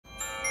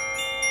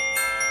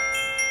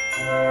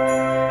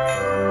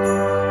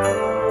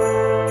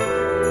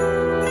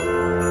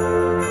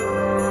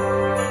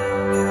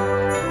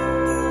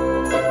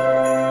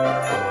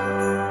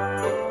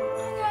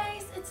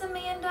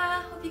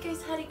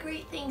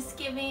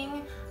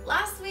Thanksgiving.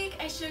 Last week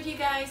I showed you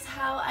guys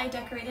how I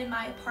decorated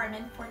my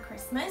apartment for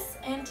Christmas,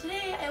 and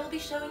today I will be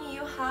showing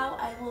you how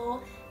I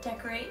will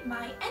decorate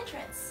my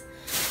entrance.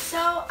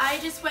 So I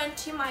just went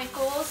to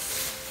Michael's,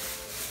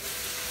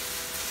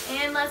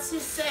 and let's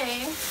just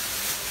say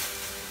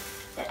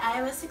that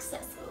I was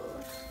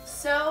successful.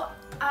 So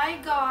I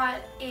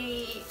got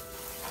a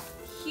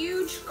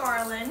huge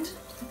garland.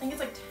 I think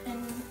it's like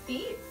 10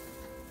 feet.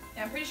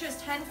 Yeah, I'm pretty sure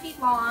it's 10 feet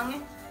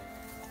long.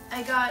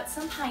 I got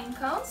some pine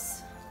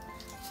cones,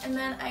 and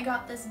then I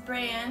got this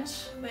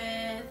branch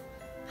with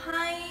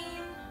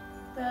pine,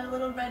 the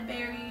little red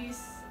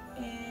berries,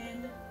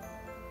 and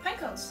pine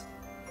cones.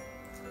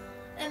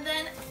 And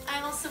then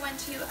I also went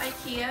to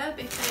IKEA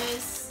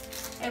because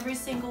every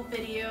single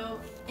video,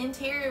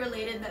 interior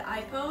related, that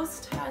I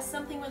post has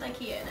something with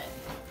IKEA in it.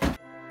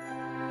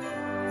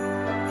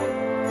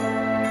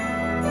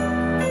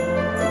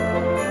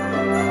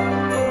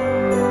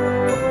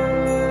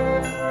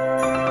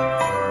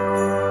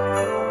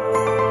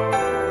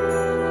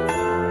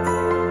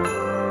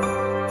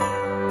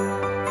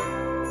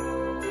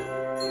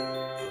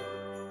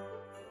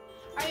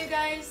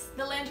 Guys,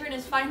 the lantern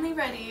is finally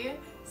ready,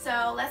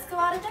 so let's go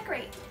out and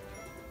decorate.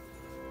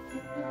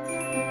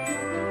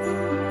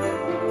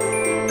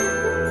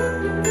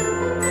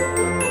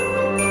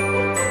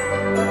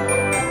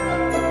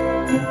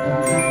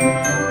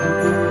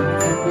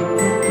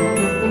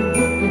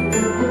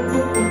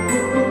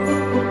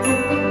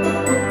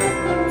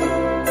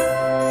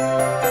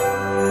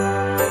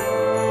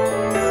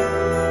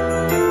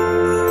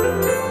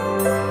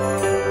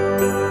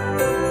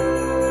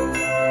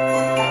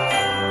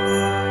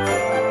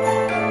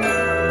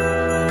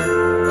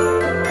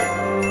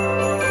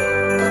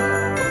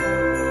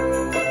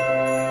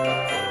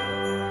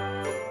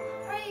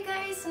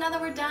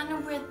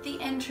 With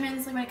the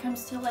entrance, when it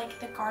comes to like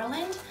the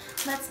garland,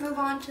 let's move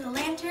on to the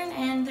lantern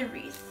and the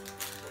wreath.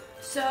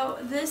 So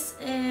this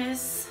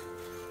is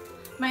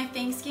my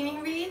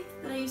Thanksgiving wreath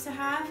that I used to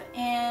have,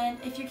 and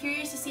if you're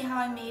curious to see how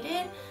I made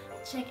it,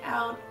 check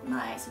out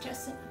my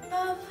suggestion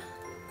above.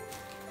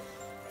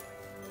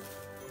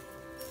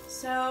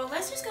 So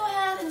let's just go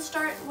ahead and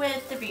start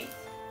with the wreath.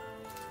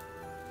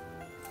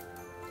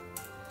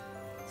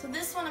 So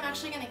this one I'm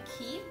actually gonna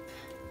keep,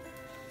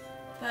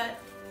 but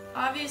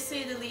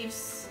obviously the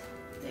leaves,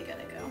 they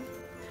gotta go.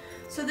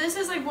 So this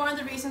is like one of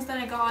the reasons that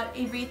I got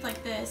a wreath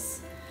like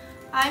this.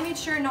 I made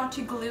sure not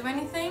to glue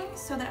anything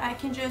so that I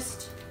can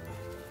just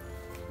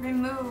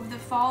remove the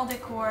fall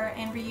decor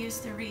and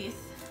reuse the wreath.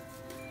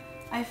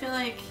 I feel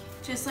like,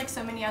 just like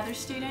so many other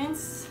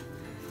students,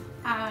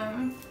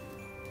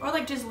 or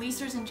like just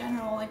leasers in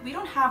general, like we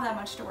don't have that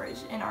much storage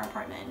in our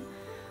apartment.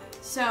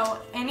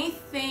 So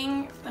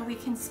anything that we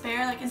can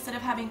spare, like instead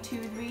of having 2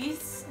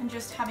 wreaths and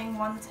just having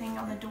one thing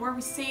on the door,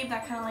 we save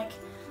that kind of like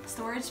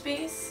storage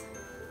space.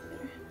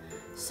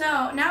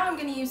 So now I'm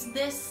going to use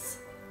this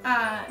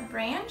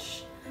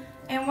branch,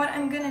 and what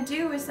I'm going to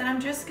do is that I'm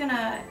just going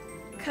to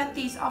cut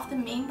these off the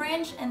main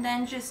branch and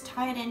then just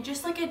tie it in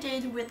just like I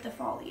did with the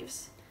fall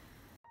leaves.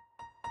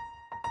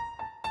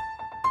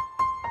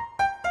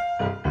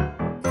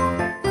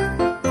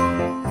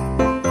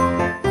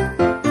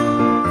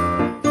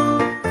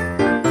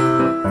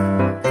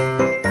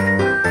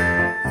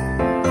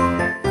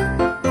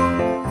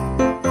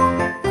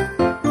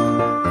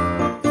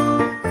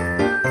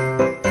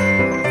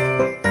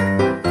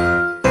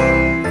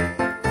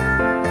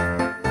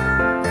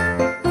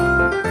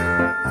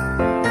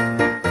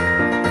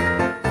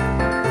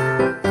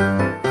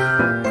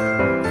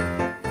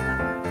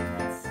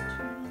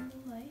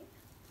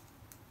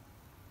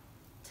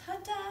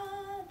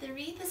 The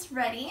wreath is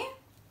ready.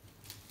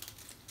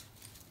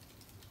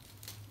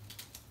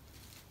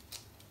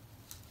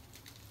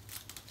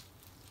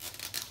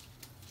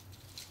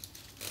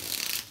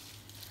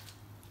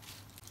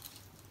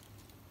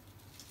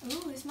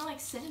 Ooh, they smell like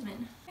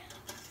cinnamon.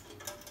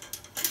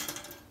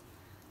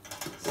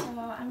 So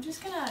I'm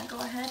just gonna go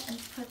ahead and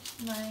put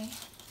my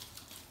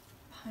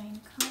pine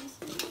cones.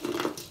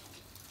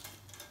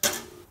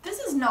 This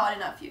is not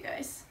enough, you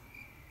guys.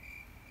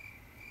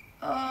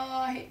 Oh,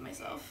 I hate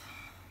myself.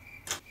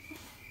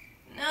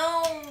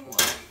 No!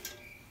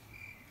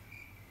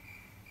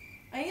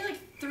 I need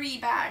like 3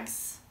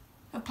 bags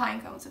of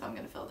pine cones if I'm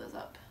gonna fill this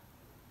up.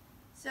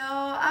 So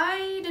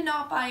I did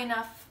not buy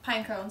enough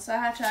pine cones, so I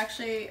had to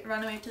actually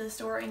run away to the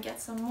store and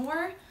get some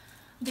more.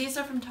 These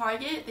are from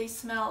Target. They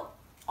smell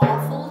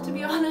awful, to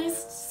be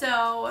honest.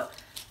 So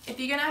if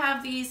you're gonna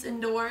have these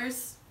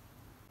indoors,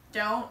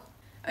 don't.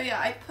 Oh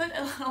yeah, I put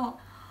a little,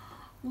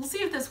 we'll see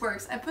if this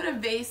works. I put a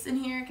vase in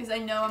here because I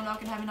know I'm not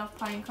gonna have enough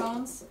pine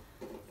cones.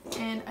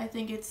 And I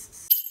think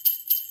it's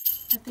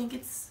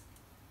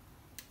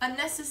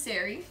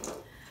unnecessary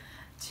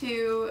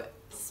to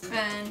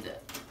spend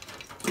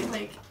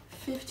like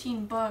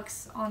 15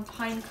 bucks on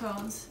pine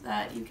cones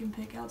that you can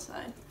pick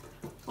outside.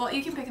 Well,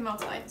 you can pick them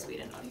outside in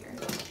Sweden, not here.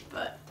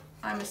 But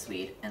I'm a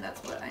Swede, and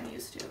that's what I'm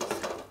used to,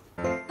 so.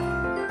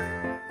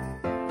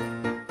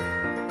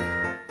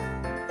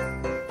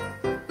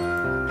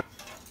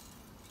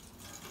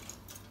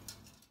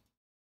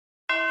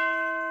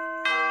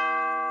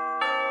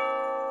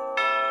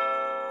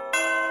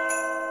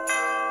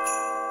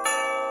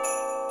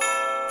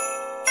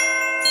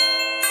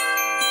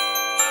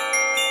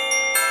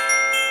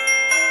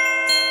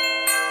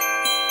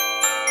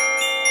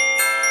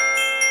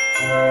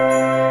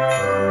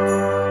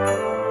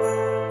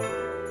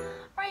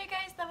 Alright you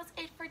guys, that was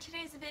it for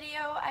today's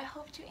video. I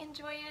hope you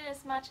enjoyed it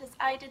as much as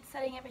I did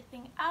setting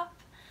everything up.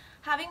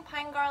 Having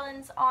pine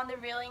garlands on the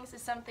railings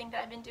is something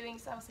that I've been doing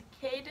since I was a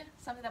kid,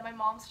 something that my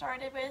mom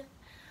started with.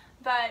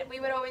 But we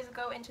would always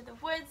go into the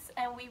woods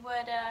and we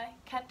would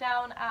cut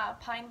down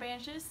pine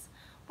branches,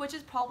 which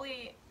is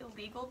probably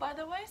illegal by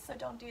the way, so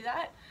don't do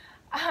that.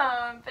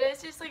 But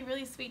it's just like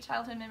really sweet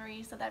childhood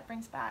memories that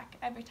brings back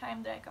every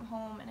time that I come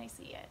home and I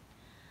see it.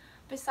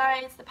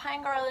 Besides the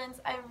pine garlands,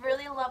 I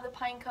really love the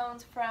pine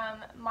cones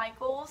from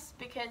Michael's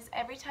because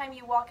every time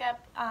you walk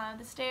up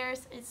the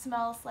stairs, it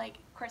smells like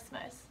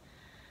Christmas.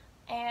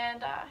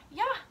 And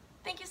yeah,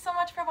 thank you so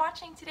much for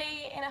watching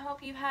today, and I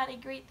hope you had a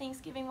great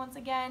Thanksgiving once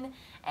again,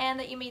 and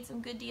that you made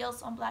some good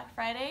deals on Black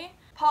Friday.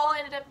 Paul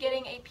ended up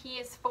getting a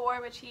PS4,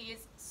 which he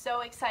is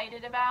so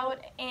excited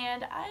about,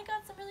 and I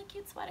got some really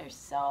cute sweaters,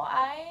 so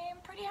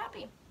I'm pretty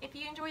happy. If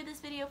you enjoyed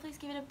this video, please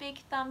give it a big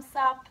thumbs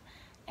up,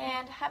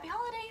 and happy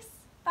holidays!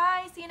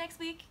 Bye! See you next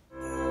week!